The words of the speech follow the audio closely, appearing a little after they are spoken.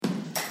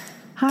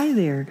Hi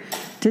there.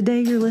 Today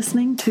you're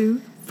listening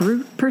to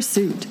Fruit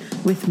Pursuit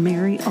with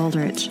Mary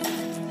Aldrich.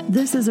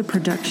 This is a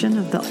production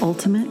of the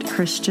Ultimate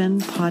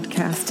Christian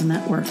Podcast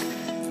Network.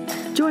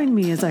 Join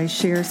me as I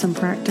share some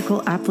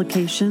practical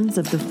applications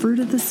of the fruit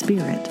of the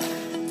Spirit.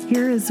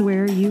 Here is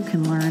where you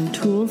can learn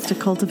tools to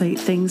cultivate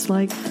things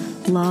like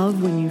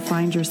love when you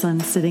find your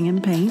son sitting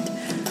in paint,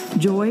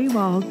 joy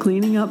while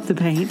cleaning up the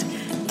paint,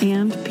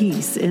 and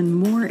peace in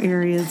more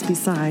areas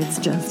besides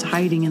just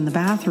hiding in the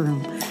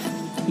bathroom.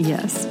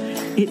 Yes,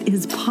 it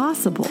is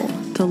possible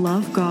to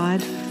love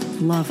God,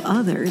 love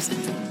others,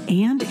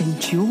 and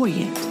enjoy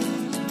it.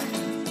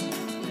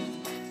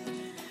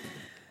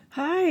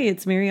 Hi,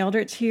 it's Mary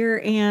Aldrich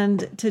here,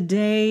 and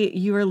today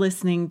you are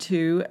listening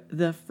to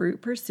the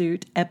Fruit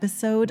Pursuit,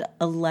 episode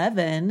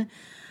 11,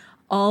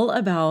 all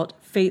about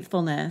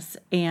faithfulness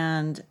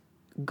and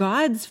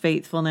God's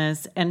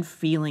faithfulness and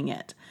feeling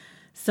it.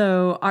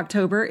 So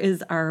October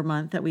is our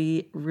month that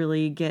we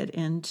really get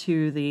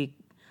into the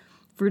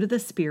fruit of the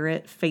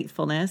Spirit,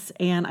 faithfulness,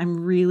 and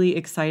I'm really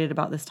excited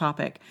about this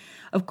topic.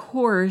 Of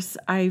course,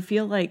 I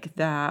feel like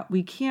that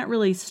we can't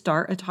really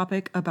start a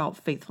topic about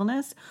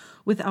faithfulness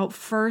without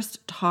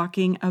first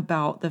talking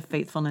about the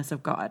faithfulness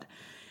of God.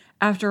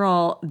 After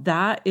all,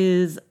 that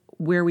is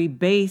where we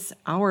base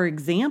our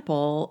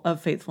example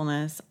of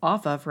faithfulness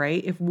off of,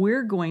 right? If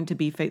we're going to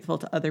be faithful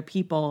to other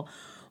people,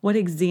 what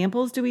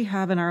examples do we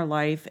have in our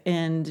life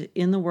and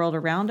in the world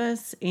around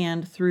us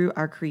and through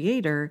our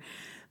Creator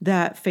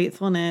that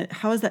faithfulness,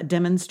 how is that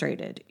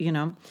demonstrated,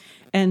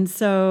 And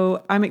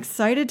so I'm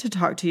excited to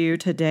talk to you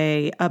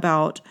today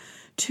about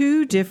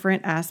two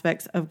different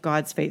aspects of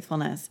God's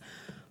faithfulness.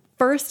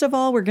 First of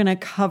all, we're going to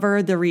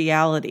cover the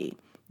reality,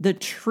 the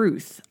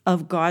truth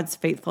of God's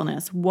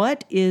faithfulness.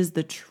 What is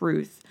the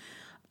truth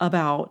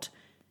about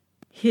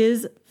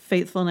His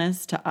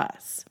faithfulness to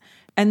us?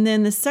 And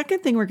then the second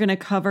thing we're going to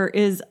cover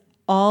is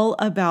all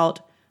about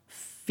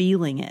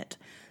feeling it.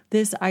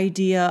 This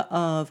idea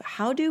of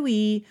how do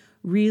we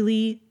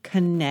really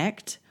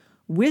connect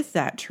with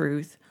that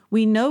truth?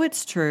 We know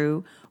it's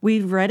true.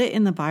 We've read it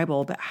in the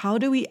Bible, but how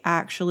do we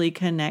actually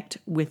connect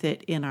with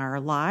it in our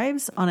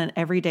lives on an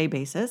everyday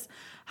basis?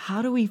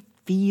 How do we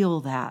feel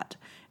that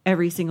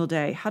every single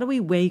day? How do we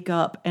wake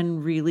up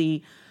and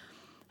really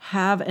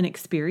have an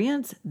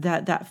experience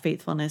that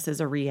faithfulness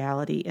is a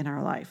reality in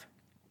our life?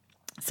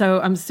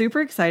 So I'm super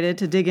excited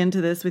to dig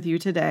into this with you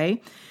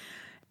today.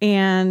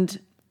 And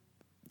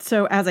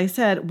so as I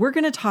said, we're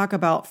going to talk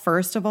about,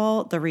 first of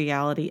all, the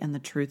reality and the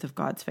truth of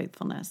God's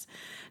faithfulness.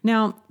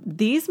 Now,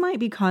 these might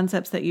be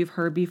concepts that you've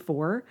heard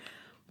before,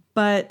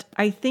 but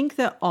I think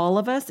that all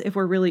of us, if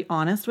we're really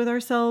honest with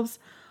ourselves,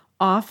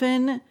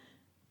 often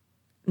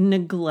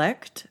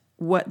neglect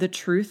what the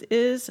truth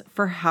is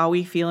for how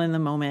we feel in the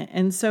moment.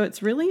 And so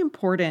it's really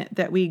important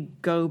that we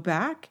go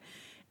back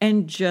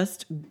and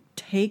just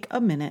take a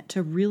minute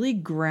to really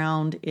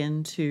ground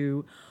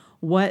into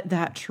what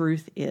that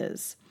truth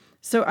is.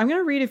 So I'm going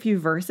to read a few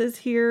verses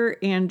here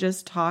and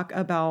just talk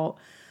about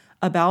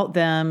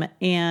them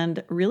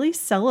and really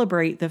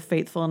celebrate the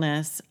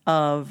faithfulness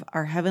of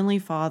our Heavenly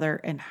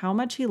Father and how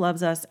much He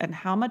loves us and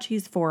how much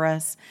He's for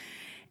us.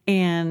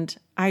 And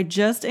I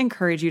just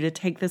encourage you to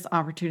take this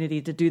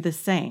opportunity to do the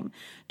same,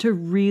 to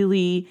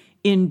really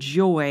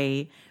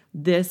enjoy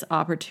this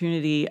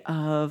opportunity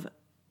of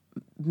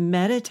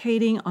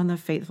meditating on the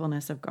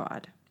faithfulness of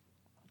God.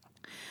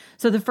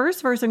 So the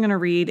first verse I'm going to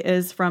read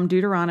is from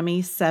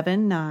Deuteronomy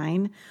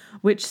 7:9,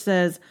 which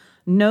says,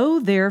 "Know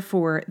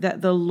therefore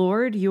that the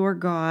Lord your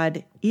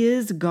God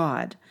is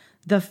God,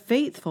 the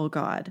faithful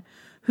God,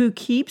 who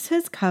keeps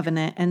His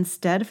covenant and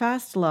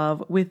steadfast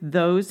love with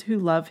those who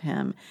love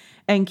Him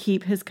and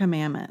keep His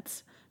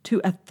commandments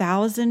to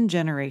 1,000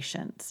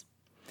 generations."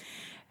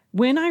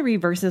 When I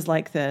read verses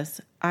like this,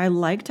 I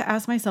like to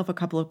ask myself a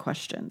couple of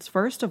questions.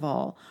 First of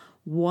all,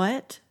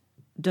 what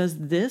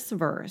does this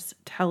verse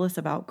tell us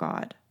about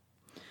God?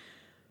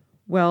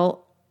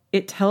 Well,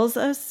 it tells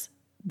us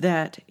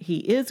that He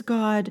is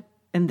God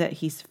and that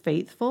He's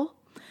faithful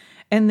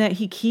and that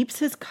He keeps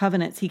His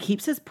covenants. He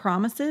keeps His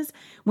promises.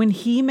 When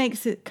He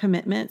makes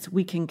commitments,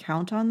 we can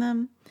count on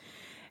them.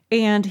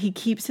 And He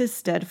keeps His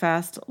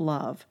steadfast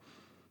love.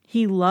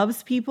 He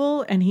loves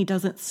people and He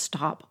doesn't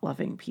stop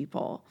loving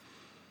people.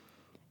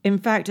 In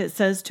fact, it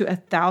says to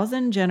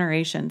 1,000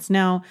 generations.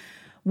 Now,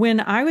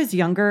 when I was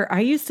younger, I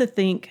used to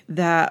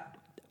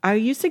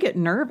get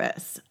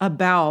nervous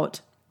about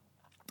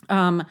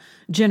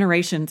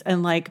generations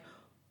and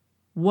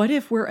what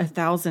if we're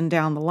 1,000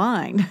 down the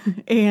line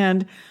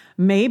and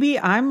maybe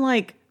I'm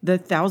like the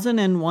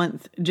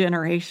 1,001th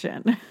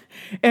generation.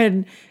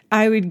 And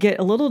I would get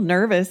a little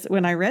nervous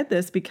when I read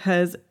this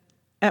because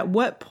at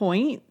what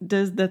point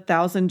does the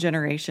 1,000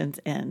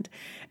 generations end?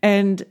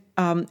 And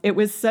it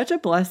was such a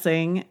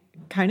blessing,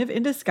 kind of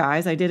in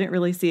disguise. I didn't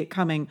really see it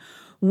coming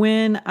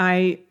when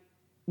I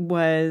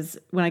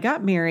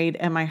got married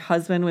and my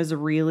husband was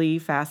really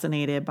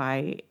fascinated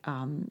by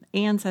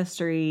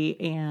ancestry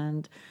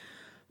and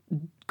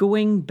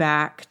going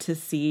back to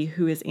see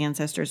who his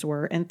ancestors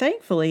were. And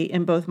thankfully,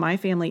 in both my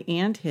family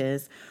and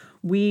his,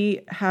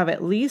 we have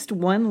at least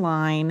one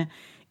line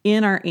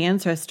in our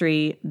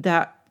ancestry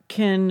that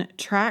can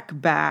track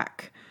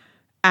back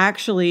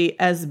actually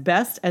as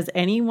best as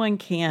anyone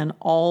can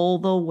all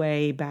the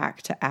way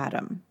back to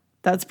Adam.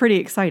 That's pretty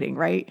exciting,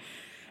 right?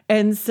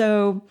 And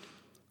so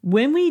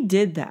when we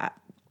did that,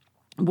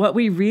 what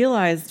we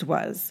realized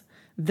was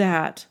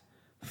that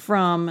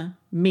from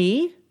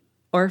me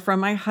or from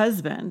my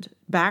husband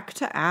back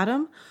to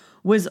Adam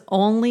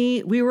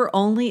we were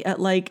only at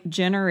like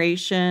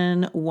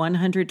generation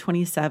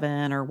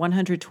 127 or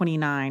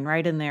 129,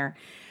 right in there.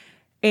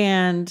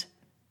 And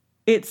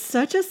it's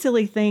such a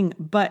silly thing,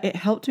 but it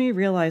helped me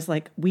realize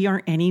like we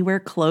aren't anywhere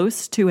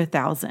close to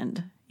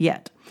 1,000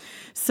 yet.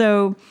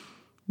 So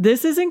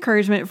this is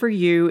encouragement for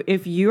you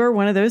if you are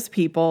one of those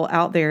people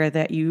out there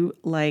that you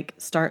like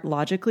start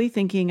logically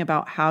thinking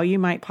about how you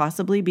might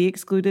possibly be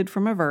excluded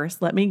from a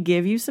verse. Let me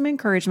give you some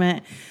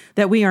encouragement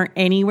that we aren't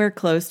anywhere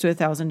close to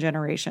 1,000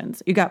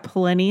 generations. You got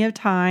plenty of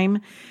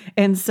time.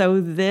 And so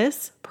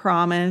this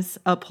promise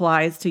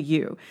applies to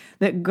you,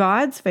 that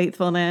God's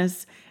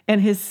faithfulness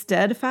and his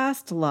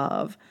steadfast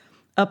love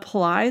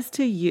applies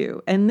to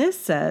you. And this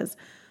says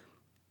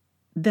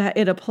that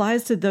it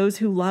applies to those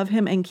who love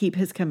him and keep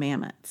his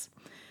commandments.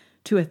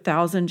 To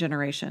 1,000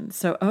 generations.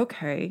 So,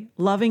 okay,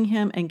 loving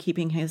him and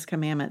keeping his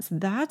commandments,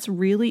 that's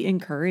really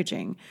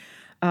encouraging.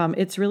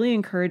 It's really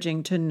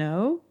encouraging to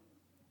know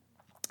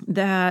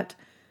that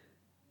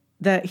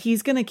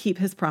he's going to keep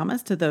his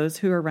promise to those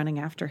who are running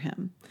after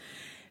him.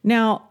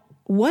 Now,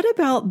 what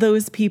about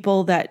those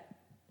people that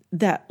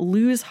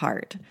lose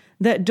heart,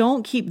 that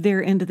don't keep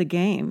their end of the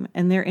game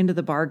and their end of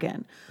the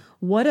bargain?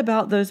 What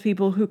about those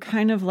people who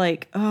kind of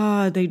like,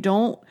 they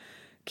don't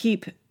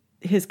keep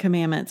his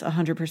commandments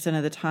 100%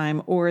 of the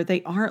time, or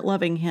they aren't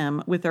loving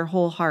him with their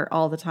whole heart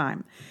all the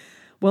time?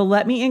 Well,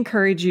 let me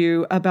encourage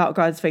you about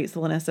God's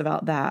faithfulness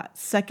about that.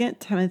 2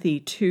 Timothy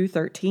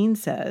 2:13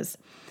 says,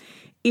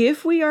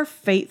 if we are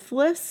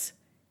faithless,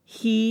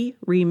 he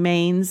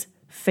remains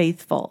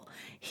faithful.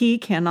 He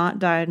cannot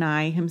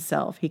deny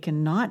himself. He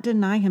cannot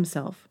deny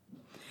himself.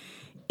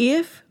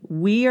 If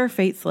we are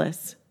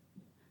faithless,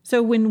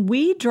 so when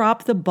we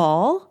drop the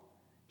ball,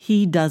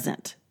 he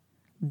doesn't.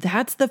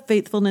 That's the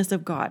faithfulness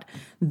of God.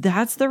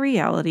 That's the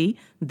reality.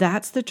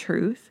 That's the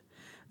truth.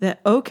 That,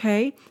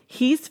 okay,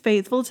 he's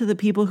faithful to the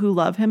people who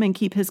love him and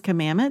keep his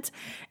commandments.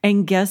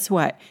 And guess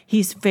what?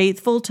 He's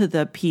faithful to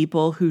the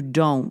people who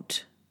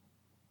don't.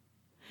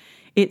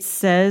 It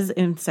says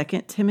in 2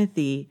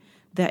 Timothy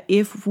that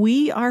if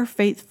we are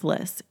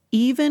faithless,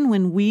 even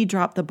when we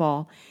drop the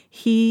ball,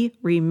 he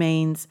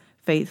remains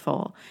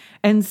faithful.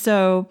 And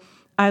so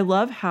I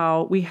love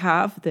how we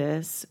have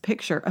this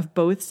picture of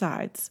both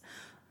sides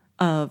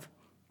of,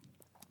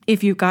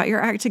 if you've got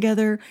your act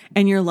together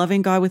and you're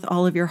loving God with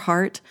all of your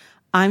heart,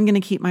 I'm going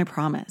to keep my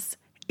promise.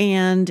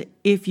 And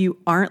if you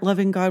aren't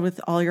loving God with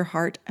all your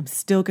heart, I'm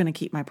still going to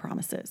keep my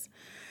promises.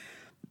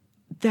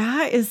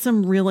 That is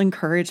some real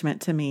encouragement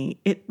to me.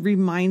 It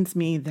reminds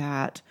me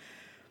that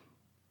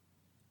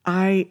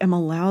I am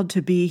allowed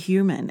to be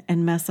human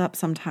and mess up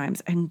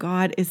sometimes, and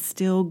God is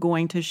still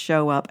going to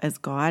show up as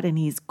God, and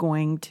he's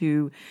going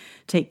to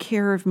take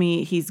care of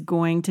me. He's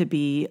going to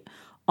be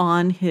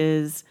on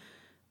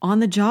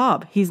the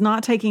job. He's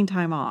not taking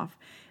time off.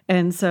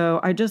 And so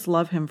I just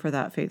love him for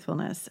that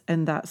faithfulness.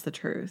 And that's the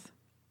truth.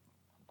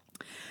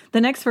 The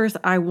next verse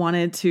I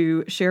wanted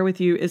to share with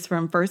you is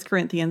from 1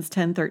 Corinthians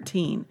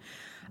 10:13.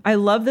 I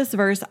love this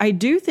verse. I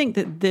do think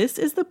that this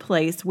is the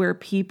place where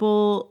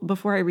people,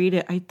 before I read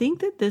it, I think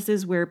that this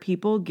is where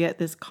people get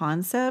this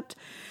concept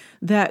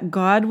that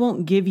God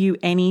won't give you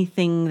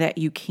anything that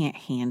you can't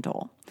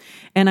handle.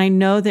 And I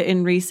know that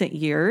in recent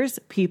years,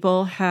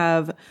 people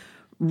have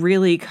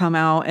really come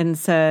out and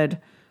said,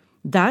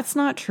 that's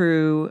not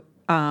true.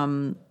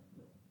 And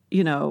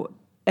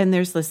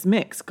there's this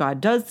mix.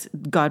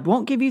 God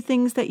won't give you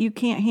things that you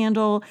can't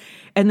handle.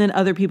 And then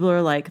other people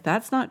are like,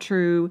 that's not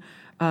true.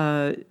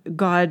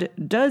 God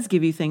does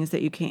give you things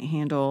that you can't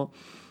handle.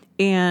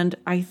 And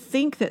I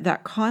think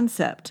that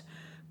concept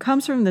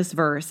comes from this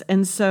verse.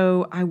 And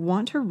so I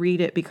want to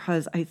read it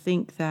because I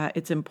think that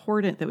it's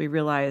important that we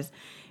realize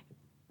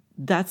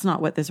that's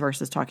not what this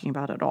verse is talking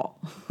about at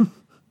all.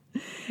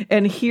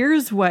 And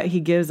here's what he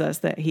gives us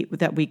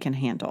that we can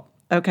handle.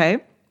 Okay?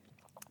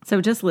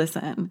 So just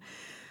listen.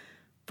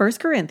 1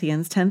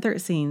 Corinthians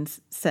 10:13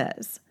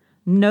 says,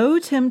 no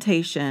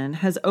temptation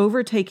has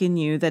overtaken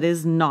you that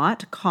is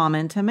not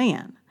common to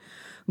man.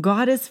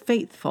 God is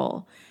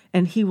faithful,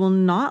 and he will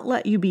not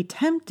let you be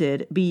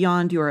tempted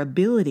beyond your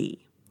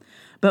ability.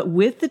 But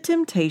with the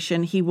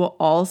temptation, he will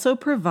also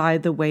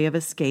provide the way of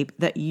escape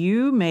that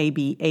you may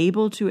be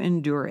able to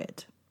endure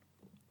it.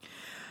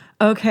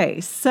 Okay,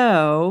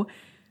 so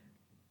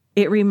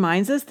it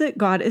reminds us that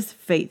God is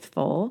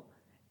faithful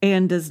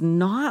and does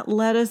not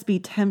let us be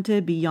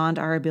tempted beyond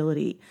our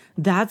ability.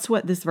 That's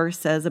what this verse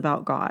says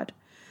about God,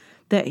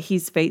 that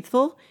he's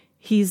faithful.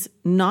 He's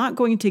not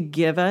going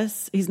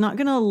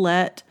to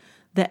let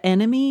the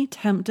enemy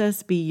tempt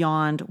us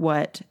beyond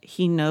what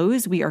he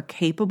knows we are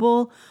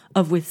capable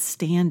of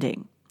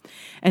withstanding.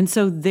 And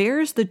so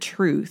there's the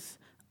truth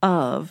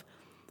of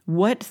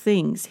what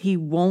things he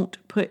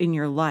won't put in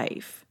your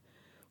life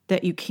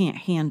that you can't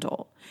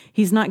handle.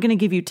 He's not going to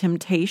give you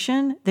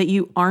temptation that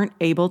you aren't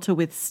able to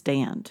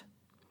withstand.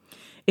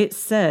 It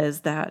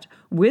says that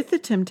with the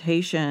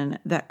temptation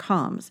that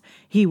comes,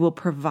 he will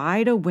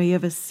provide a way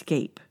of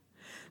escape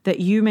that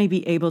you may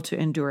be able to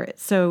endure it.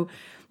 So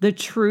the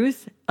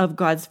truth of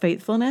God's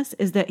faithfulness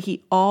is that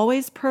he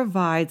always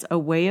provides a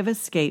way of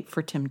escape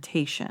for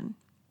temptation.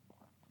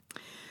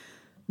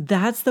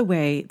 That's the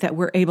way that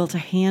we're able to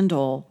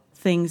handle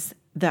things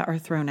that are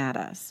thrown at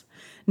us.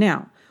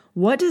 Now,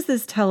 what does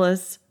this tell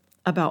us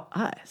about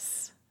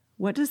us?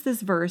 What does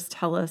this verse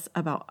tell us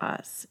about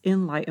us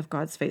in light of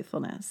God's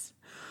faithfulness?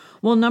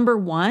 Well, number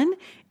one,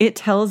 it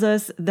tells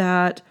us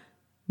that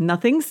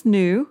nothing's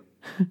new.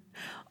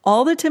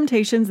 All the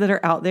temptations that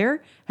are out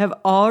there have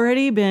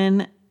already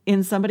been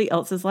in somebody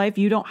else's life.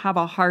 You don't have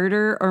a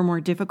harder or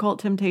more difficult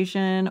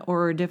temptation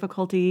or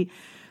difficulty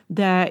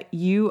that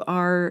you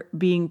are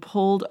being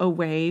pulled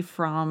away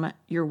from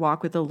your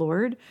walk with the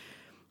Lord.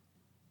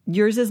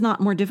 Yours is not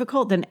more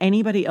difficult than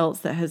anybody else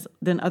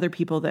than other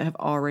people that have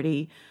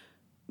already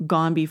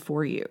gone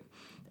before you.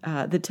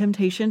 The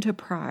temptation to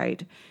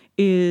pride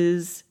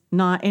is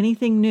not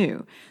anything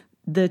new.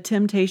 The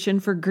temptation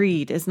for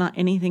greed is not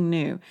anything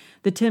new.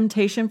 The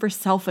temptation for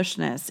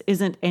selfishness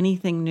isn't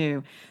anything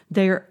new.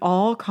 They're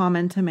all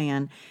common to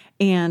man.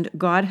 And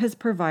God has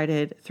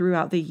provided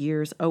throughout the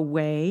years a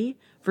way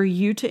for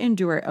you to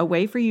endure it, a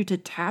way for you to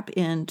tap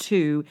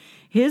into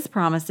his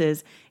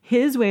promises.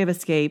 His way of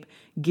escape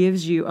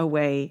gives you a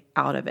way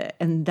out of it.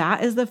 And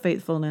that is the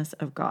faithfulness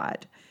of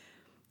God.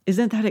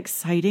 Isn't that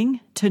exciting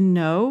to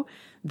know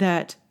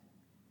that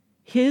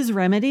his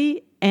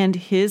remedy and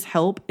his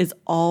help is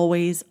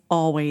always,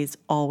 always,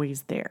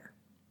 always there?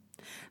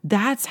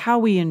 That's how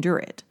we endure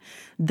it.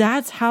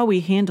 That's how we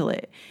handle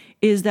it,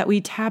 is that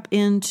we tap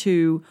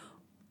into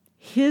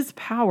his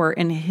power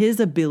and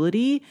his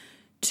ability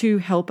to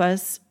help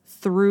us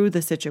through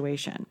the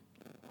situation.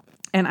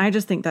 And I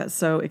just think that's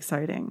so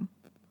exciting.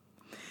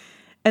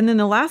 And then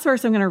the last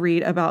verse I'm going to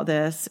read about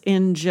this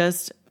and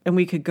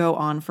we could go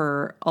on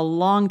for a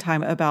long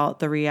time about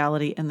the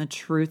reality and the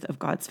truth of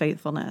God's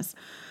faithfulness.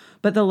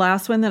 But the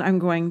last one that I'm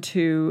going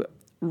to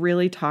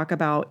really talk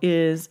about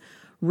is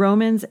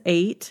Romans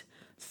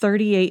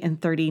 8:38 and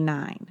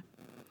 39.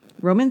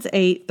 Romans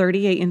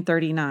 8:38 and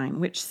 39,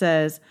 which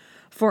says,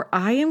 "For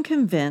I am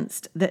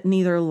convinced that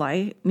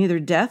neither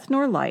death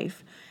nor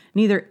life,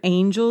 neither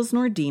angels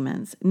nor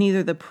demons,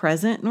 neither the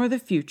present nor the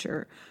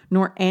future,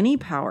 nor any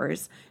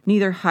powers,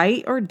 neither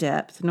height or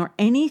depth, nor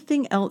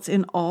anything else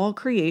in all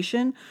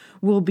creation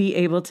will be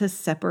able to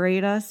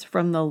separate us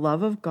from the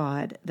love of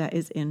God that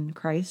is in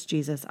Christ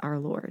Jesus our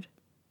Lord."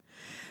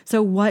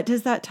 So what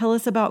does that tell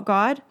us about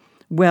God?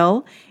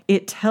 Well,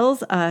 it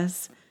tells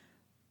us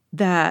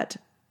that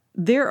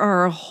there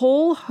are a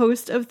whole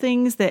host of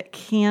things that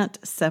can't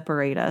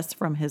separate us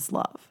from his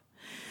love.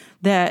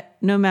 That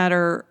no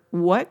matter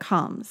what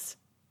comes,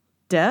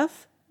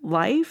 death,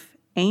 life,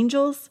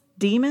 angels,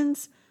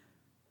 demons,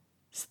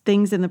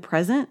 things in the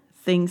present,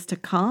 things to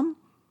come,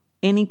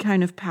 any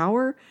kind of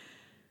power,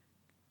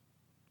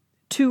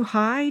 too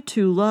high,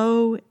 too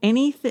low,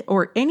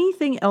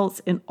 anything else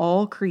in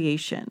all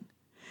creation.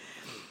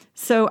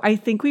 So I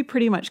think we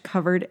pretty much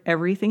covered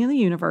everything in the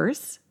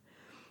universe,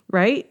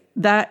 right?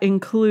 That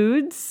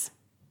includes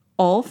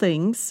all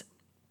things.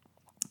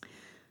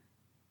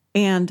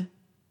 And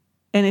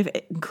if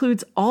it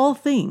includes all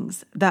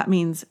things, that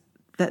means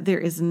that there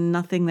is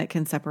nothing that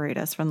can separate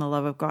us from the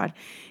love of God.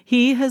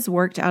 He has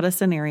worked out a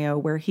scenario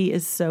where he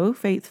is so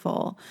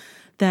faithful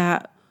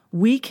that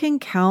we can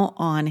count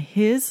on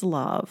his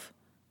love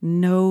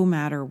no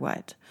matter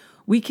what.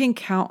 We can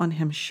count on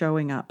him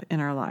showing up in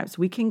our lives.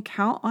 We can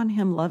count on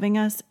him loving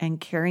us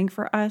and caring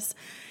for us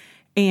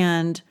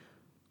and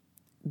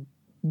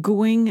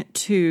going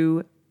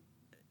to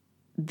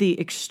the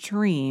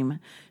extreme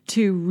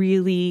to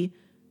really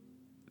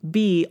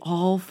be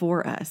all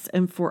for us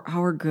and for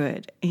our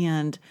good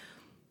and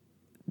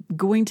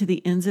going to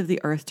the ends of the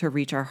earth to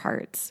reach our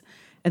hearts.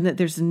 And that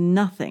there's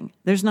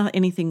not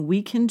anything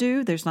we can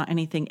do. There's not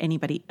anything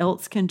anybody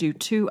else can do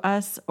to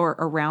us or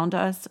around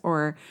us,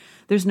 or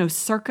there's no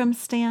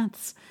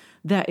circumstance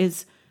that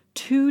is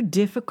too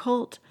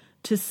difficult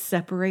to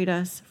separate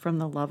us from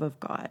the love of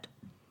God.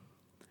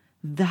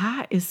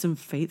 That is some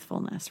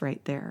faithfulness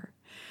right there.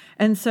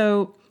 And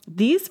so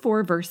these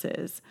 4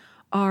 verses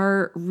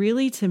are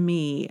really, to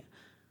me,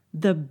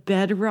 the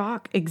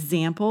bedrock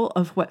example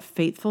of what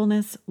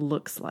faithfulness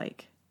looks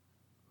like.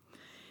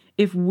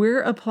 If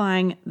we're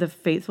applying the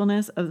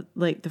faithfulness of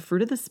the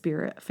fruit of the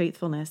Spirit,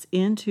 faithfulness,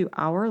 into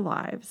our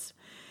lives,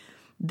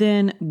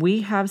 then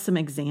we have some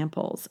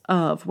examples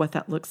of what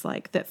that looks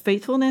like. That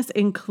faithfulness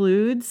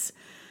includes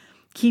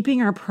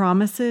keeping our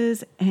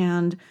promises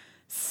and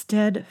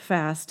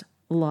steadfast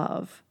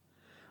love,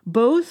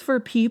 both for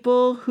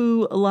people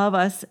who love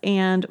us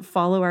and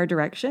follow our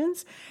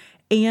directions,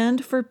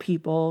 and for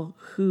people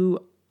who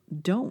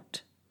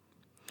don't.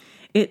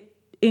 It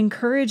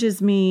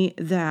encourages me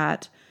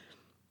that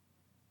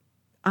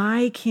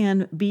I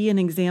can be an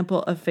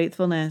example of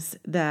faithfulness,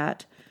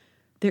 that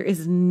there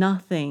is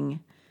nothing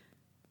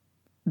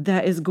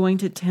that is going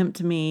to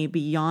tempt me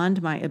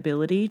beyond my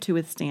ability to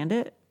withstand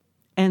it.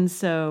 And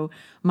so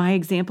my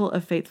example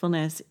of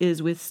faithfulness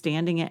is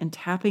withstanding it and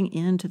tapping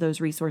into those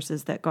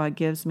resources that God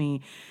gives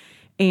me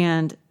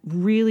and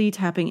really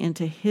tapping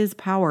into His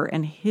power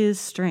and His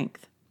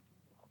strength.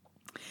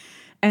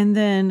 And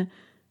then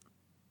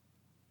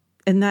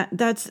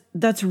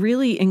that's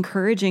really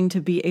encouraging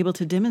to be able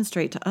to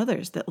demonstrate to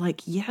others that,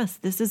 like, yes,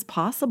 this is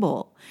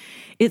possible.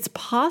 It's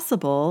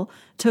possible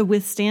to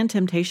withstand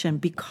temptation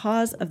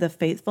because of the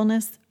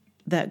faithfulness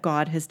that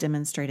God has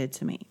demonstrated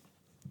to me.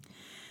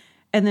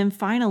 And then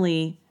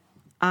finally,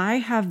 I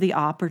have the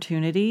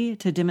opportunity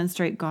to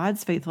demonstrate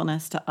God's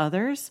faithfulness to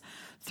others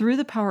through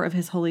the power of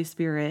His Holy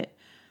Spirit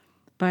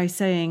by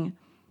saying,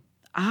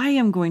 I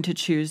am going to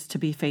choose to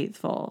be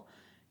faithful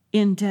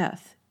in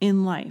death,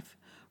 in life,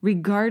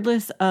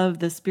 regardless of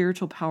the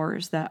spiritual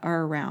powers that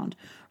are around,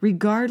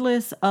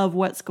 regardless of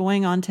what's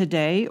going on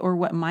today or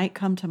what might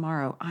come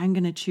tomorrow. I'm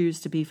going to choose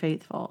to be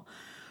faithful,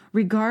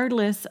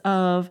 regardless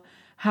of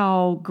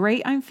how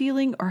great I'm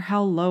feeling or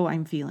how low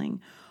I'm feeling,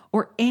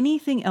 or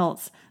anything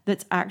else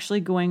that's actually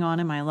going on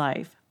in my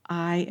life.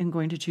 I am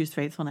going to choose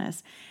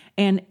faithfulness.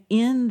 And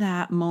in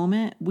that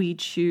moment, we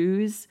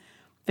choose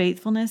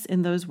faithfulness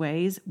in those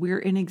ways. We're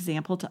an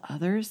example to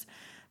others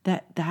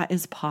that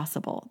is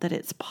possible, that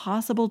it's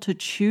possible to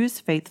choose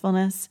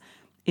faithfulness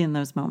in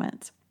those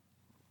moments.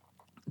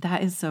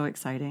 That is so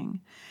exciting.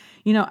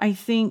 I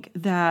think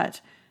that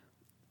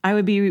I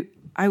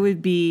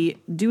would be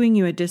doing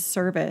you a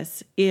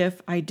disservice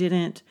if I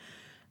didn't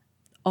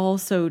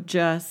also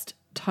just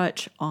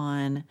touch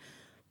on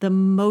the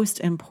most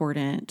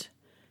important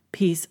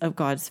piece of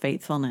God's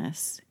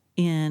faithfulness,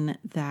 in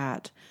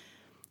that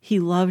He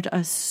loved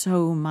us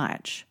so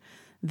much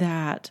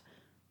that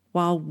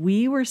while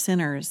we were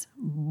sinners,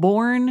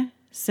 born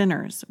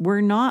sinners,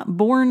 we're not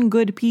born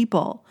good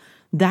people.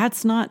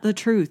 That's not the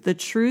truth. The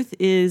truth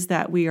is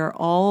that we are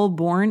all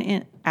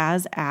born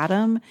as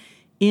Adam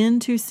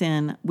into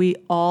sin. We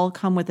all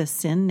come with a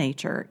sin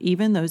nature,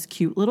 even those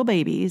cute little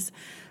babies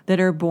that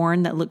are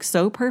born that look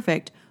so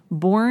perfect,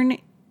 born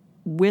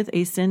with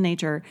a sin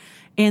nature,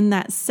 and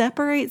that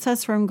separates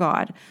us from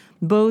God,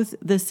 both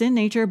the sin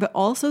nature, but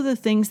also the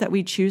things that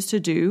we choose to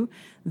do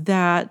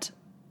that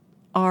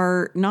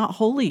are not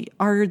holy,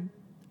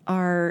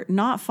 are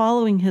not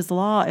following His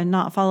law and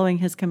not following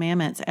His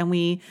commandments. And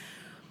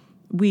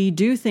we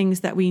do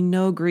things that we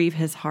know grieve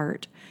His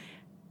heart.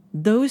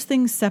 Those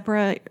things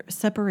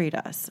separate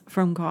us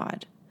from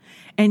God.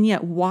 And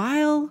yet,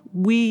 while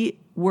we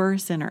were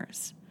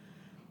sinners,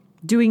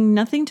 doing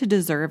nothing to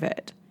deserve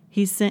it,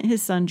 He sent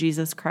His Son,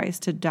 Jesus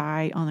Christ, to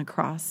die on the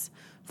cross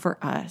for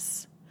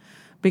us.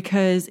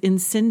 Because in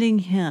sending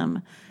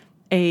Him,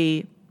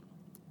 a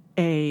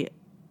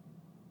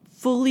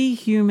fully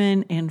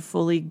human and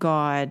fully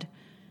God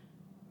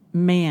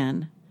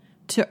man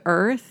to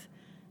earth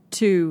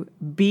to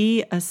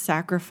be a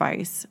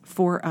sacrifice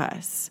for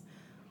us,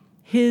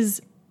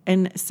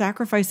 and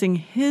sacrificing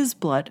His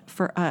blood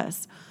for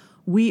us,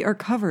 we are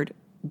covered.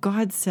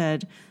 God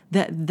said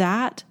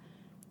that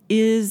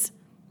is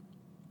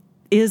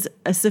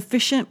a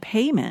sufficient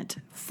payment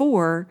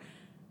for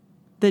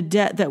the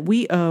debt that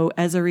we owe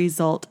as a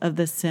result of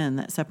the sin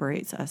that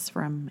separates us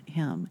from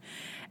Him.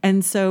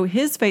 And so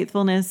His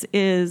faithfulness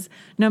is,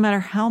 no matter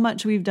how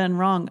much we've done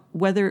wrong,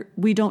 whether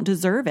we don't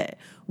deserve it,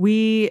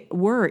 we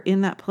were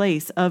in that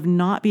place of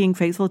not being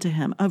faithful to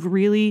Him, of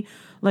really,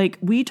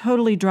 we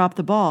totally dropped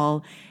the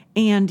ball,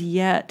 and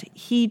yet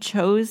He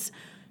chose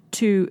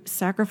to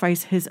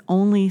sacrifice His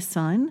only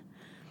Son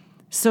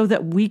so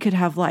that we could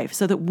have life,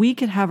 so that we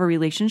could have a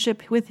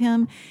relationship with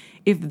Him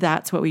if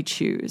that's what we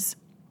choose.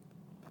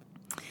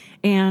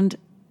 And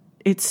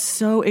it's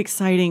so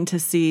exciting to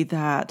see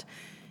that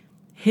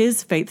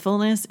His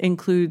faithfulness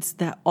includes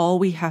that all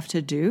we have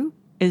to do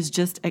is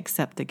just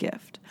accept the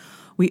gift.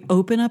 We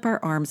open up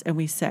our arms and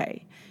we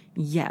say,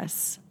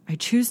 yes, I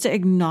choose to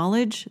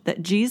acknowledge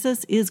that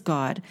Jesus is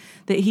God,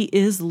 that He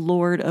is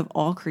Lord of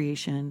all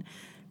creation,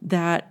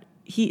 that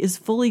He is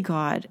fully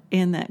God,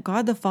 and that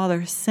God the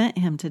Father sent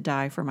Him to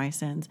die for my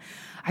sins.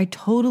 I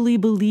totally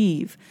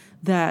believe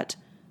that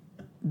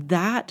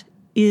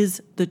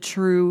is the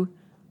true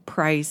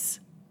price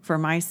for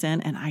my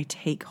sin, and I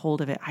take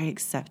hold of it. I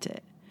accept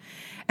it.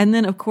 And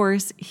then, of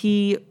course,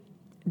 He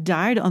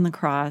died on the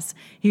cross.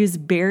 He was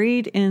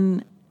buried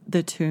in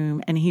the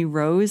tomb, and He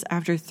rose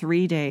after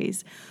 3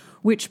 days,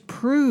 which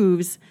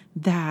proves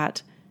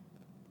that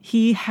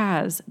He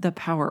has the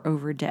power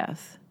over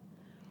death.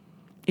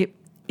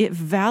 It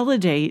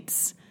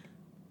validates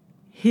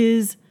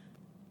His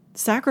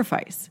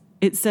sacrifice.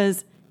 It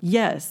says,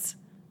 yes,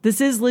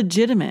 this is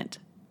legitimate.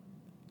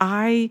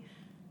 I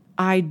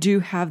do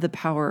have the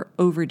power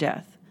over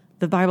death.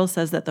 The Bible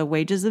says that the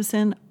wages of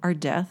sin are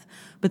death,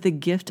 but the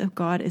gift of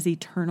God is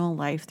eternal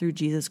life through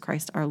Jesus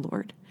Christ our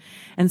Lord.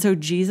 And so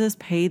Jesus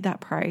paid that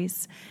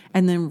price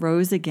and then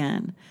rose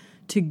again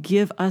to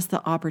give us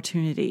the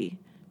opportunity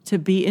to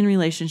be in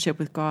relationship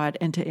with God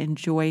and to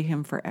enjoy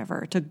him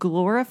forever, to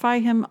glorify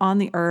him on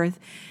the earth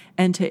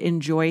and to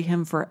enjoy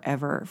him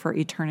forever, for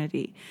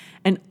eternity.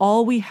 And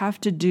all we have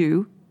to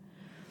do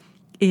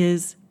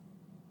is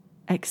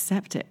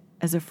accept it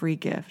as a free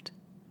gift.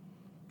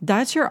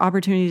 That's your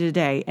opportunity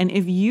today. And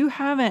if you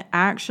haven't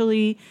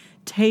actually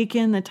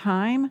taken the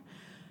time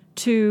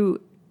to,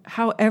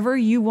 however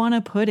you want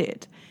to put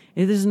it,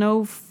 there's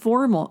no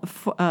formula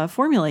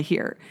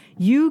here.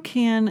 You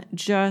can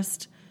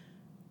just,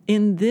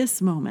 in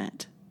this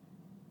moment,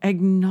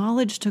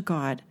 acknowledge to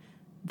God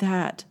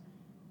that,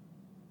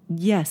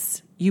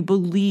 yes, you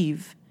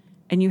believe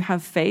and you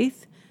have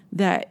faith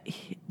that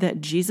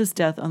Jesus'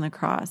 death on the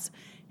cross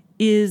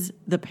is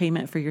the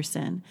payment for your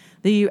sin,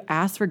 that you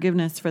ask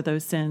forgiveness for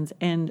those sins,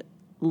 and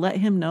let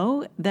him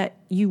know that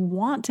you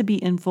want to be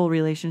in full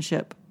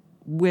relationship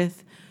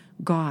with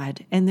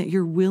God and that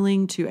you're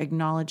willing to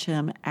acknowledge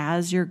him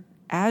as your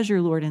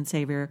Lord and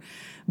Savior,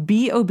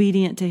 be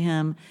obedient to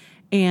him,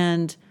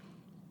 and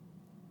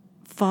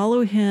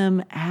follow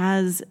him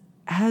as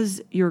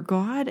your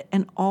God,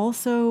 and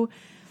also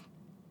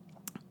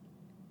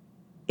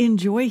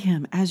enjoy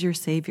him as your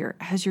Savior,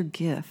 as your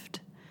gift,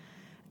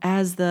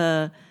 as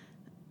the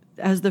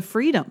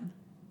freedom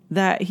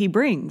that he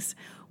brings,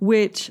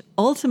 which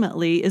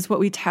ultimately is what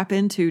we tap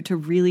into to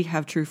really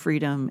have true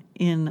freedom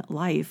in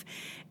life,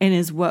 and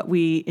is what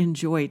we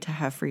enjoy to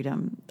have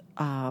freedom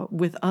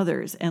with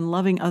others and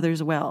loving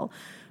others well,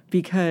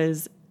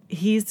 because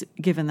he's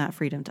given that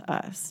freedom to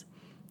us.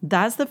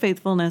 That's the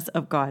faithfulness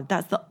of God.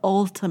 That's the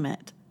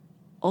ultimate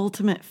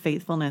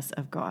faithfulness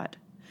of God.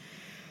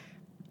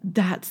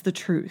 That's the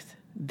truth.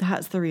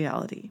 That's the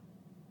reality.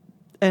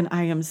 And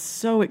I am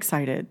so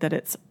excited that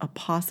it's a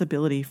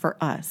possibility for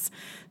us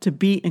to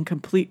be in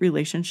complete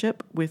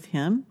relationship with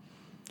him.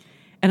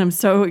 And I'm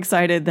so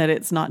excited that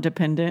it's not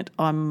dependent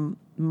on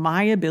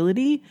my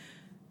ability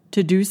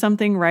to do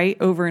something right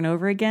over and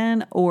over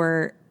again,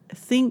 or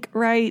think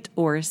right,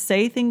 or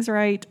say things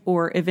right,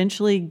 or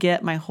eventually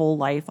get my whole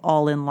life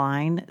all in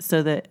line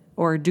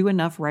or do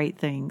enough right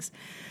things,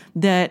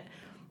 that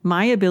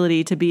my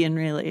ability to be in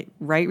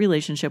right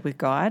relationship with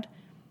God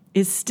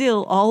is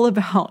still all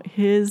about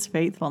his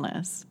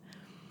faithfulness.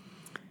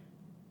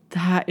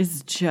 That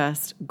is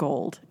just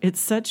gold. It's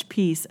such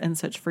peace and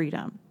such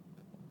freedom.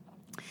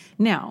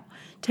 Now,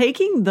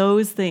 taking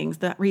those things,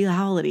 that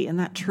reality and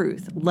that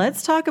truth,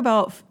 let's talk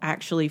about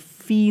actually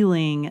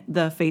feeling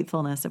the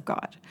faithfulness of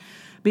God.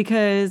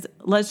 Because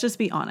let's just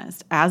be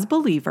honest, as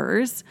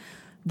believers,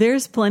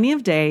 there's plenty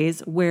of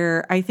days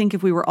where I think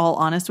if we were all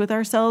honest with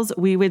ourselves,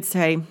 we would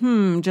say,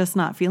 just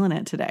not feeling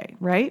it today,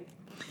 right?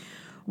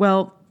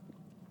 Well,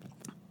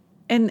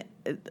 and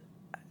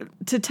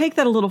to take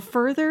that a little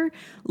further,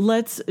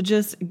 let's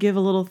just give a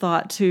little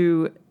thought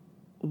to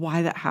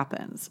why that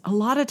happens. A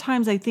lot of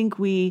times I think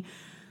we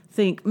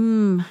think,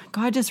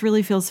 God just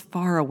really feels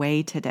far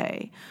away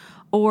today.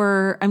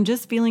 Or I'm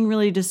just feeling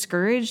really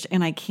discouraged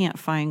and I can't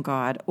find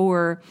God.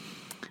 Or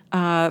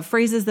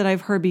phrases that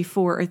I've heard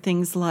before are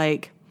things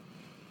like,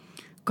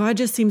 God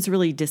just seems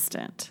really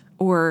distant.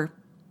 Or,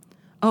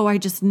 oh, I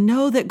just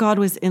know that God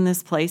was in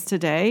this place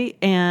today.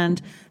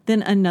 And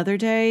then another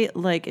day,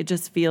 like it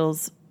just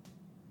feels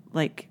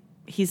like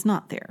he's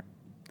not there.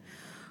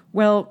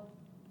 Well,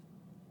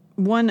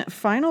 one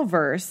final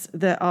verse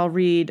that I'll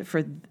read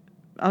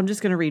I'm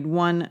just going to read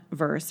one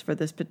verse for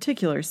this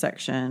particular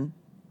section.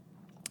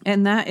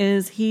 And that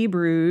is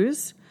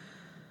Hebrews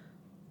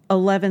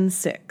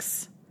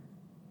 11:6.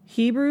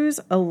 Hebrews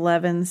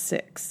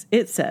 11:6.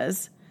 It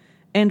says,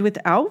 "And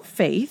without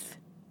faith,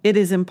 it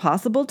is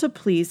impossible to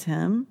please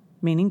him,"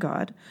 meaning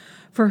God,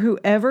 "for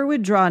whoever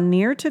would draw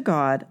near to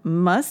God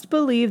must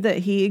believe that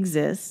he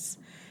exists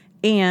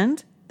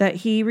and that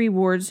he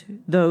rewards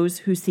those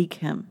who seek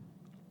him."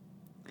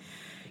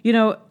 You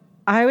know,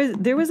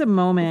 there was a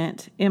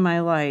moment in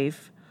my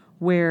life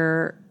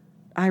where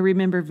I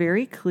remember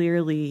very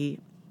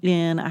clearly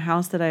in a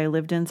house that I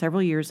lived in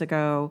several years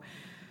ago,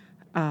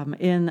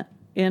 in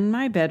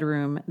my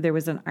bedroom, there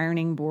was an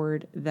ironing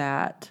board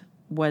that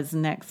was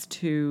next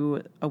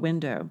to a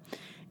window.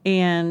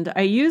 And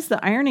I used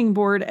the ironing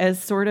board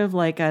as sort of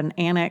like an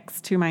annex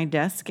to my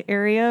desk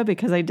area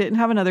because I didn't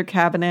have another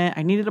cabinet.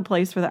 I needed a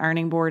place for the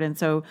ironing board. And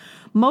so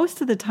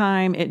most of the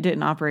time it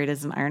didn't operate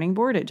as an ironing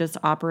board. It just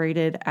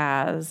operated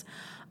as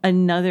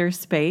another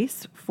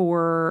space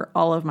for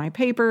all of my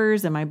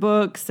papers and my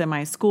books and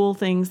my school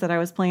things that I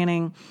was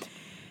planning.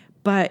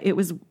 But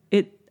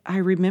I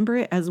remember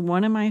it as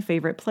one of my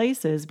favorite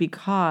places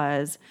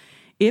because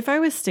if I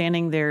was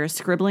standing there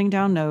scribbling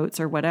down notes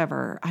or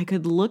whatever, I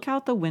could look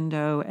out the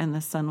window and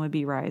the sun would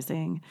be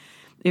rising.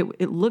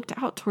 It looked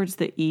out towards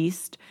the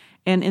east.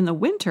 And in the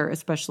winter,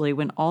 especially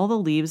when all the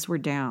leaves were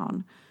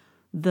down,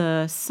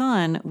 the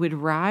sun would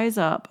rise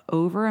up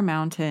over a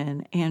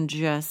mountain and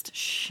just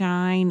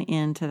shine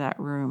into that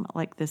room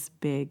like this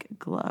big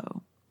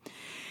glow.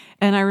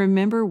 And I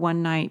remember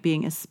one night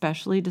being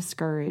especially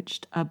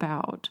discouraged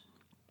about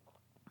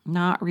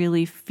not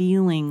really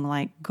feeling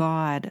like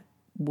God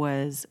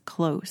was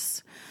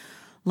close.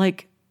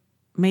 Like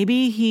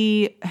maybe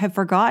he had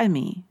forgotten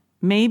me.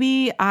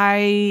 Maybe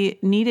I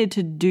needed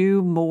to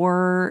do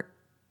more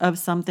of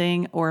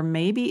something, or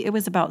maybe it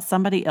was about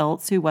somebody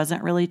else who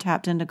wasn't really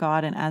tapped into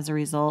God, and as a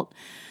result,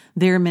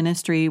 their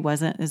ministry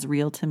wasn't as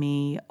real to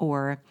me.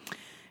 Or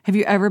have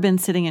you ever been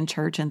sitting in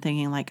church and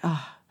thinking like,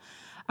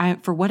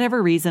 for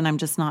whatever reason, I'm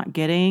just not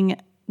getting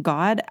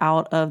God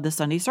out of the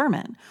Sunday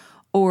sermon,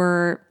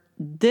 or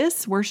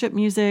this worship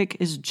music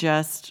is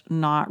just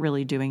not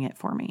really doing it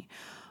for me.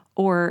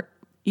 Or,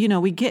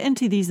 we get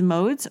into these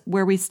modes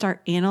where we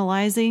start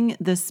analyzing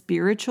the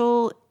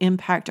spiritual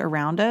impact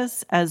around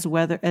us as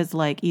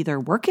like either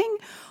working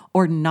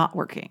or not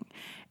working.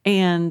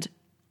 And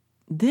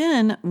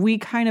then we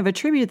kind of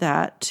attribute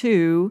that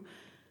to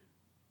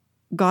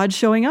God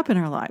showing up in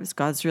our lives.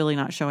 God's really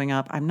not showing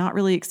up. I'm not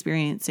really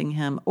experiencing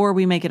him. Or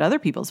we make it other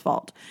people's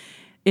fault.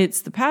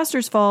 It's the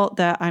pastor's fault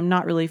that I'm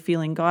not really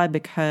feeling God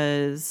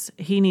because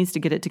he needs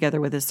to get it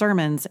together with his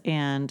sermons,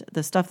 and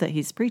the stuff that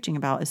he's preaching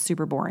about is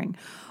super boring,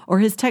 or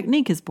his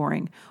technique is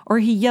boring, or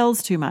he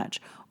yells too much,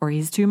 or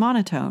he's too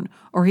monotone,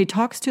 or he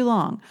talks too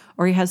long,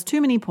 or he has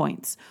too many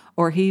points,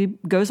 or he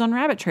goes on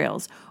rabbit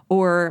trails,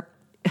 or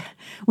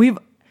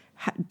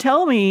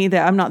tell me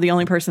that I'm not the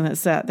only person that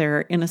sat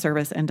there in a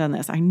service and done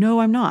this. I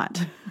know I'm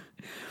not.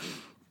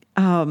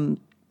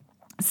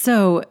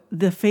 So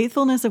the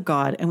faithfulness of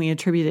God, and we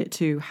attribute it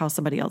to how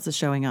somebody else is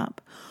showing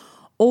up,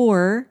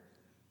 or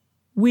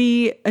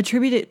we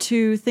attribute it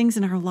to things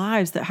in our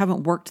lives that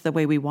haven't worked the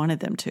way we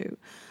wanted them to.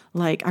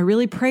 Like, I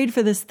really prayed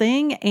for this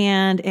thing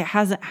and it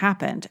hasn't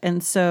happened.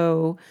 And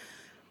so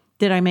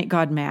did I make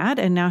God mad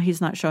and now he's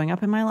not showing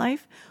up in my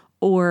life?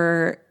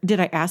 Or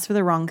did I ask for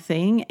the wrong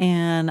thing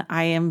and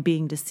I am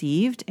being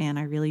deceived and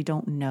I really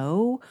don't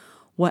know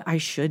what I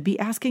should be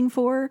asking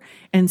for?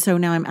 And so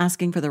now I'm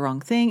asking for the wrong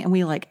thing. And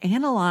we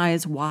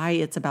analyze why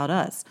it's about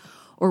us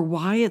or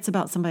why it's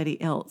about somebody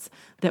else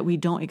that we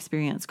don't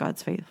experience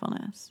God's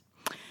faithfulness.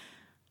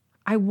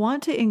 I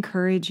want to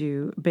encourage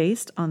you,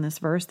 based on this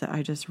verse that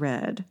I just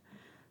read,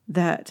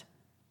 that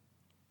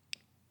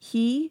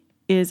he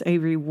is a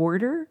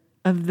rewarder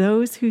of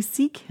those who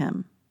seek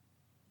him.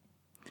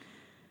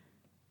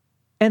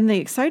 And the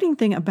exciting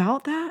thing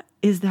about that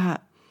is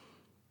that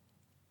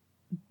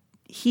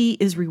he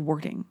is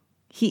rewarding.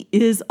 He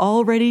is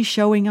already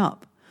showing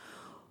up.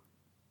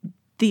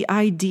 The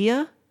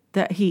idea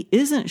that he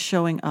isn't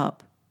showing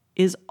up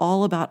is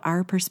all about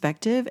our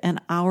perspective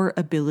and our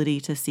ability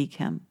to seek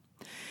him.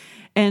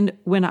 And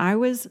when I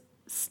was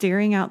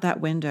staring out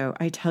that window,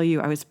 I tell you,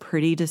 I was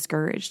pretty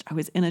discouraged. I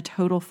was in a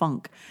total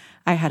funk.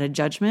 I had a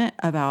judgment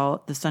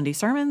about the Sunday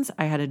sermons.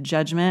 I had a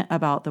judgment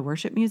about the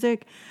worship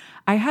music.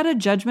 I had a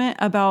judgment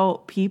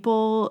about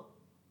people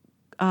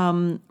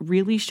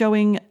really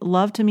showing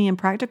love to me in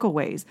practical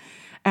ways.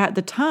 At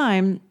the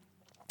time,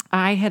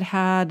 I had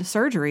had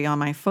surgery on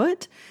my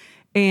foot,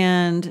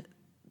 and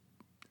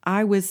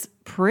I was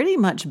pretty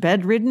much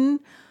bedridden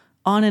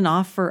on and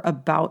off for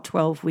about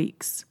 12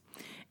 weeks.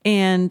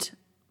 And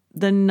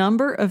the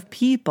number of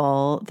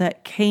people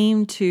that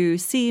came to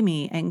see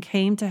me and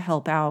came to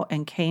help out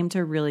and came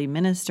to really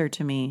minister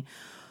to me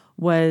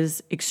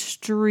was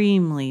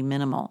extremely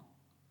minimal.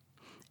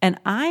 And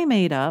I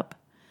made up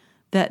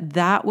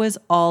that was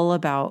all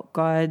about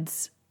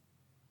God's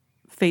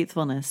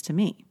faithfulness to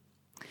me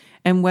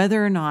and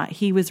whether or not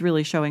he was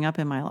really showing up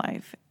in my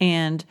life.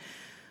 And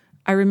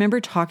I remember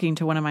talking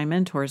to one of my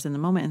mentors in the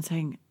moment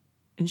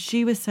and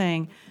she was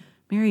saying,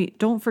 Mary,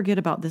 don't forget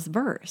about this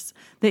verse,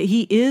 that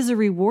he is a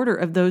rewarder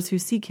of those who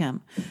seek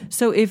him.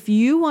 So if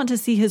you want to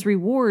see his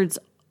rewards,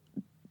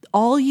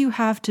 all you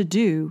have to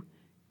do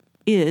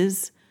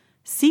is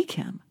seek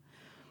him.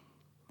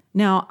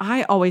 Now,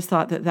 I always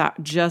thought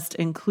that just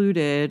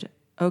included,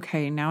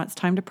 okay, now it's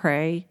time to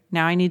pray.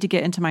 Now I need to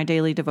get into my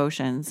daily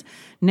devotions.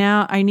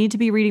 Now I need to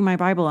be reading my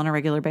Bible on a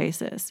regular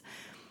basis.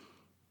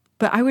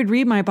 But I would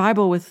read my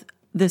Bible with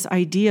this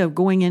idea of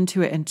going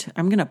into it and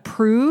I'm going to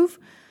prove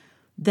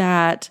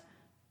that,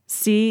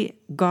 see,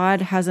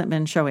 God hasn't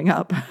been showing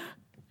up.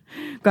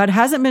 God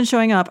hasn't been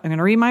showing up. I'm going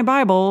to read my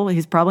Bible.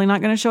 He's probably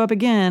not going to show up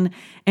again,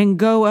 and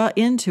go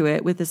into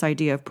it with this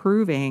idea of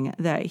proving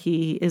that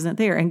he isn't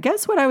there. And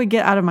guess what I would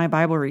get out of my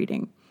Bible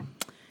reading?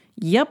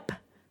 Yep.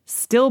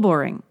 Still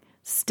boring.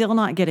 Still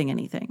not getting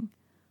anything.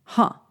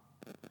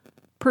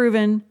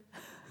 Proven.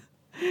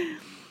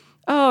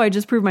 Oh, I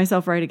just proved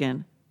myself right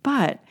again.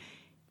 But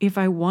if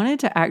I wanted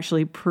to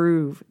actually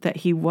prove that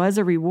he was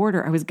a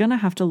rewarder, I was going to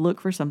have to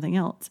look for something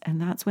else. And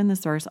that's when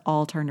this verse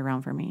all turned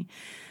around for me.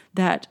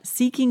 That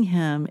seeking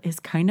him is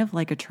kind of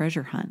like a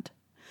treasure hunt.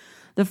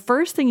 The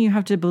first thing you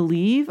have to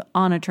believe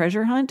on a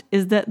treasure hunt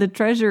is that the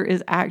treasure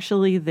is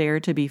actually there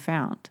to be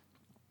found.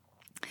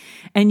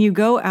 And you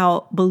go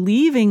out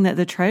believing that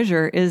the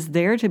treasure is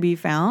there to be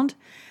found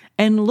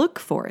and look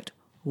for it.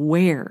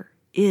 Where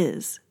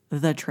is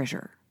the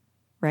treasure?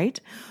 Right?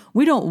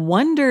 We don't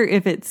wonder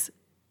if it's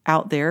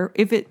out there.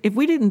 If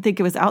we didn't think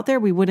it was out there,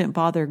 we wouldn't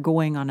bother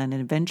going on an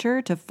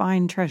adventure to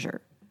find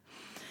treasure.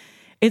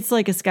 It's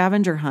like a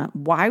scavenger hunt.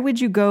 Why would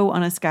you go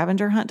on a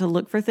scavenger hunt to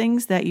look for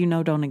things that you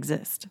know don't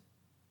exist?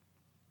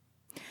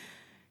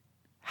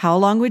 How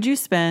long would you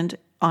spend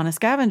on a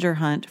scavenger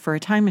hunt for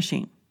a time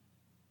machine?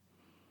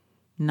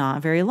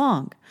 Not very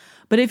long.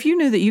 But if you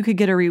knew that you could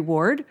get a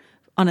reward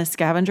on a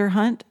scavenger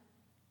hunt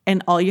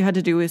and all you had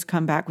to do is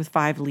come back with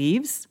 5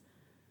 leaves,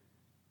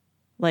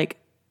 like,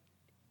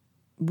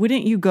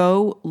 wouldn't you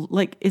go,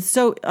 like, it's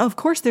so, of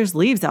course there's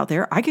leaves out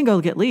there. I can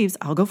go get leaves.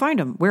 I'll go find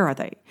them. Where are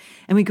they?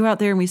 And we go out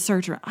there and we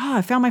search around.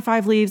 I found my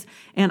 5 leaves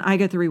and I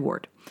get the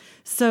reward.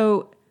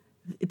 So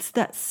it's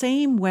that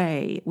same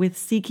way with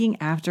seeking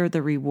after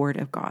the reward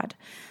of God,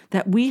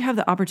 that we have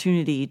the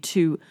opportunity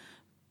to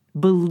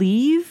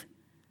believe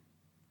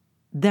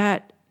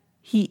that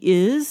he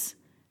is,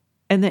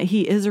 and that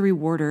he is a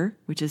rewarder,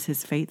 which is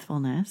his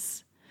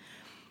faithfulness.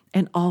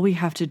 And all we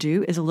have to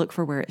do is look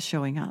for where it's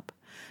showing up.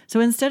 So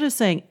instead of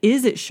saying,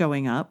 is it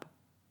showing up,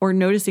 or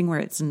noticing where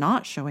it's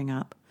not showing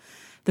up,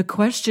 the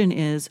question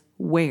is,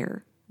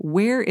 where?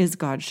 Where is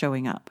God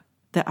showing up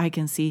that I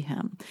can see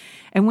him?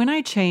 And when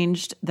I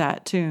changed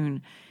that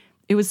tune,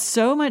 it was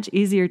so much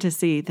easier to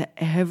see that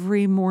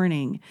every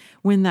morning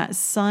when that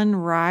sun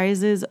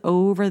rises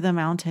over the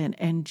mountain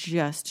and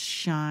just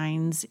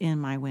shines in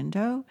my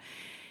window,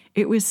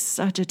 it was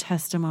such a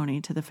testimony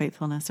to the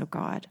faithfulness of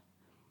God.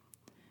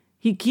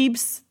 He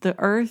keeps the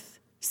earth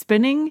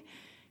spinning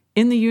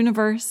in the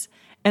universe,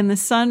 and the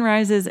sun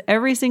rises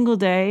every single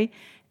day,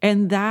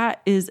 and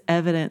that is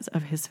evidence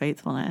of his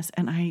faithfulness.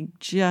 And I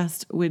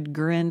just would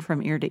grin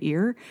from ear to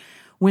ear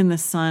when the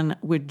sun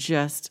would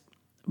just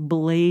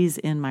blaze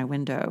in my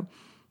window,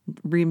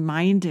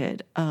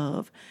 reminded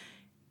of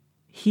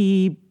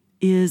he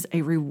is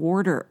a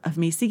rewarder of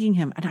me seeking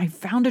him. And I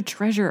found a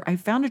treasure. I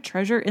found a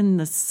treasure in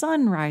the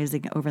sun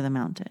rising over the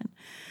mountain.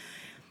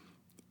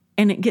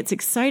 And it gets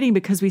exciting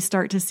because we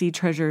start to see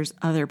treasures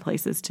other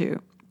places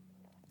too.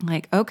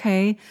 Like,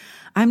 okay,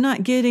 I'm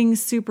not getting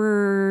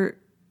super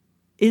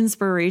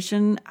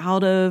inspiration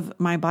out of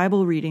my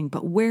Bible reading,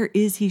 but where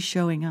is he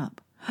showing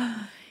up?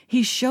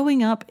 He's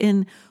showing up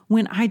in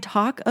when I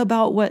talk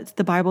about what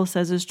the Bible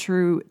says is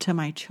true to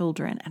my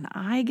children, and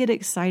I get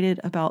excited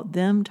about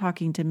them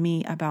talking to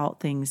me about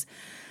things,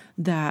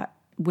 that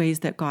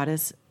ways that God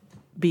is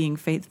being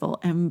faithful,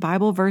 and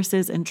Bible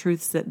verses and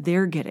truths that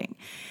they're getting.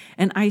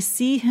 And I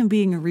see him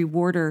being a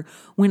rewarder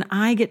when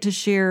I get to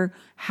share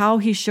how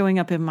he's showing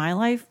up in my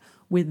life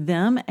with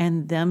them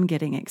and them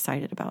getting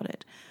excited about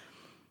it.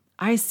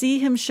 I see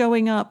him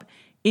showing up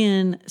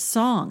in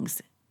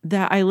songs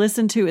that I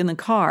listen to in the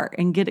car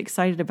and get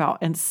excited about.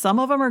 And some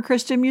of them are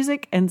Christian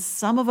music and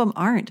some of them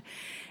aren't.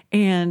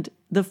 And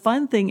the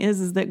fun thing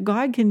is that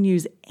God can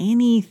use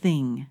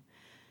anything.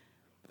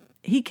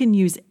 He can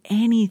use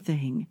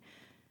anything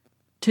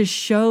to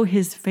show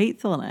his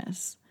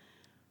faithfulness.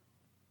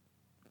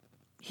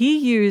 He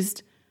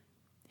used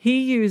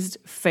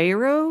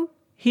Pharaoh.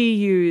 He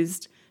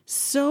used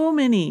so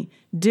many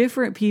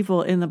different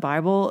people in the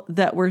Bible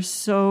that were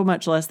so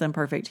much less than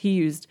perfect. He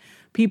used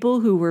people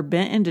who were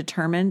bent and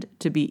determined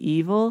to be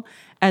evil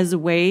as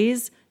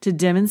ways to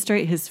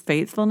demonstrate his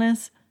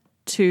faithfulness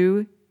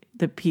to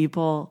the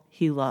people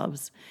he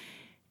loves.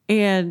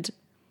 And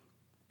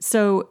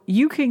so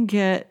you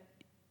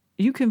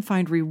can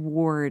find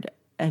reward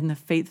in the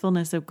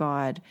faithfulness of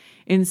God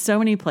in so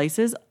many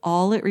places.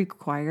 All it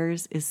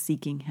requires is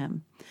seeking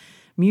him.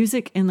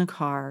 Music in the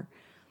car,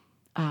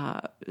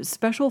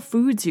 special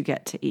foods you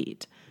get to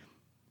eat,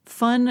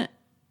 fun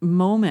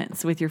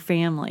moments with your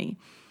family,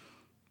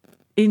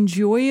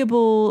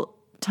 enjoyable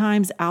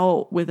times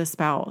out with a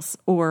spouse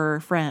or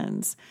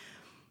friends,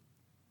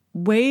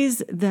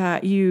 ways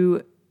that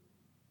you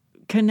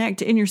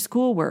connect in your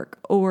schoolwork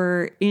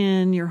or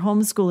in your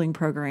homeschooling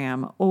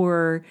program,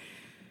 or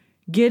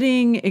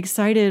getting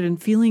excited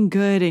and feeling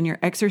good in your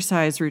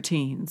exercise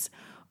routines,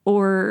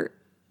 or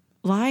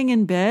lying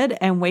in bed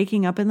and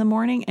waking up in the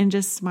morning and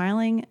just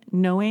smiling,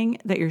 knowing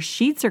that your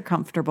sheets are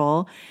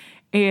comfortable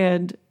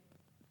and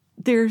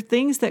there are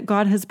things that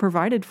God has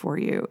provided for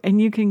you,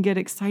 and you can get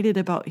excited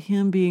about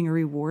him being a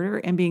rewarder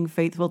and being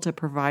faithful to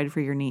provide for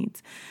your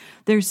needs.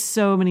 There's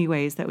so many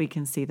ways that we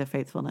can see the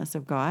faithfulness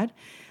of God.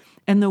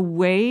 And the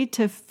way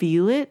to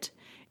feel it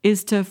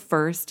is to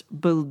first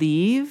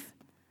believe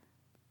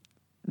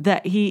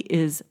that he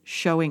is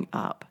showing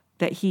up,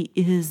 that he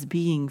is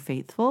being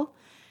faithful,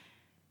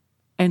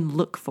 and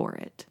look for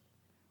it.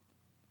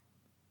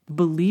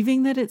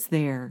 Believing that it's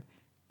there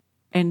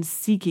and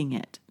seeking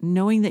it,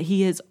 knowing that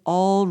he is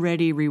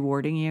already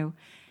rewarding you,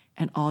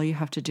 and all you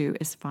have to do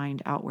is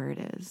find out where it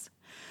is.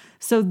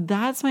 So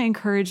that's my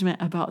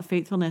encouragement about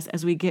faithfulness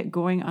as we get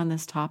going on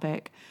this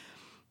topic,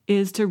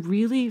 is to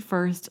really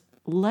first,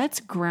 let's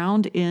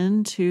ground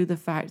into the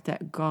fact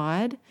that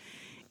God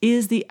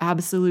is the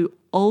absolute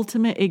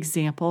ultimate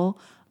example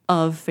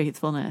of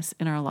faithfulness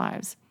in our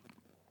lives.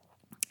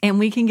 And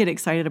we can get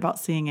excited about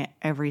seeing it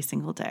every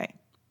single day.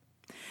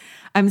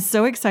 I'm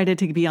so excited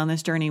to be on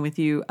this journey with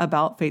you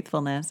about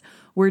faithfulness.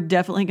 We're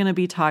definitely going to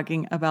be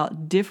talking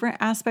about different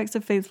aspects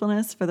of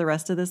faithfulness for the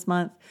rest of this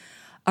month,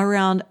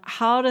 around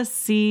how to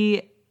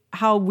see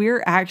how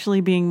we're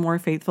actually being more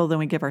faithful than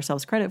we give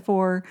ourselves credit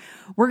for.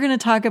 We're going to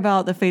talk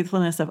about the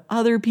faithfulness of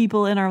other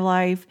people in our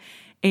life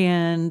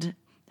and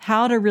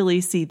how to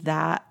really see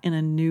that in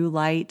a new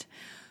light.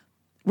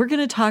 We're going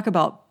to talk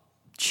about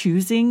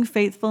choosing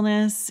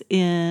faithfulness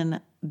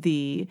in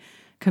the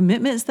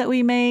commitments that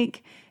we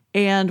make,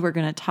 and we're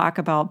going to talk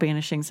about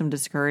banishing some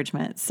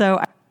discouragement.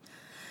 So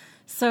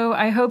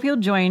I hope you'll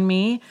join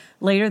me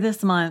later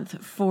this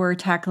month for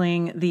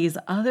tackling these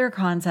other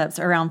concepts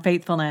around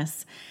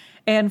faithfulness.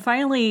 And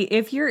finally,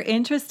 if you're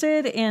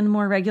interested in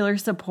more regular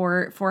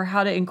support for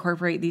how to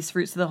incorporate these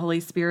fruits of the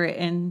Holy Spirit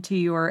into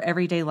your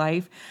everyday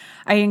life,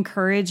 I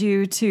encourage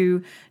you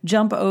to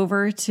jump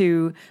over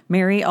to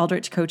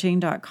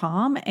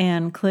maryaldrichcoaching.com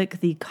and click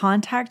the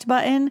contact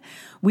button.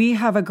 We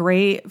have a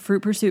great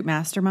Fruit Pursuit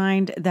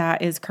Mastermind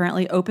that is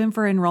currently open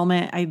for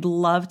enrollment. I'd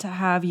love to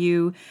have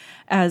you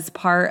as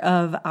part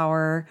of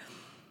our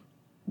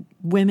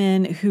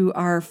women who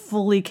are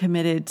fully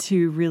committed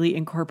to really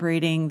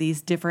incorporating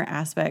these different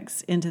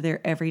aspects into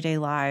their everyday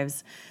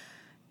lives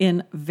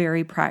in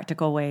very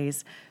practical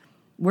ways.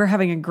 We're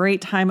having a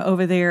great time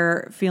over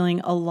there,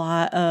 feeling a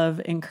lot of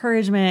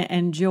encouragement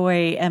and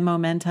joy and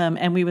momentum,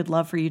 and we would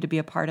love for you to be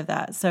a part of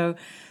that. So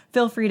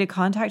feel free to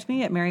contact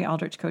me at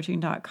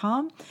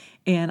maryaldrichcoaching.com,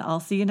 and I'll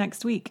see you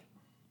next week.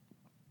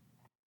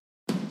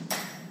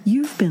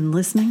 You've been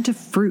listening to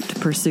Fruit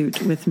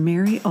Pursuit with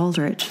Mary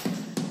Aldrich,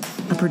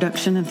 a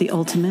production of the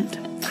Ultimate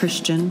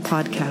Christian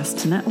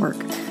Podcast Network.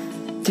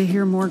 To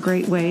hear more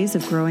great ways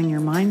of growing your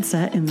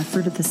mindset in the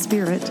fruit of the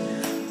Spirit,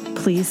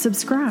 please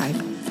subscribe.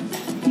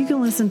 You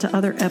can listen to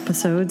other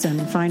episodes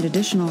and find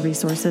additional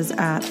resources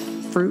at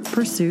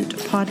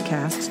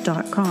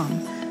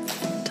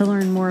fruitpursuitpodcast.com. To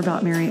learn more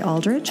about Mary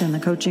Aldrich and the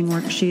coaching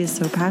work she is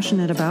so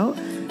passionate about,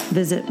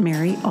 visit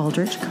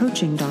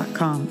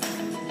maryaldrichcoaching.com.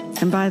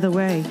 And by the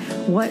way,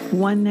 what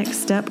one next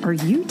step are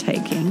you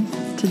taking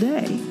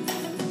today?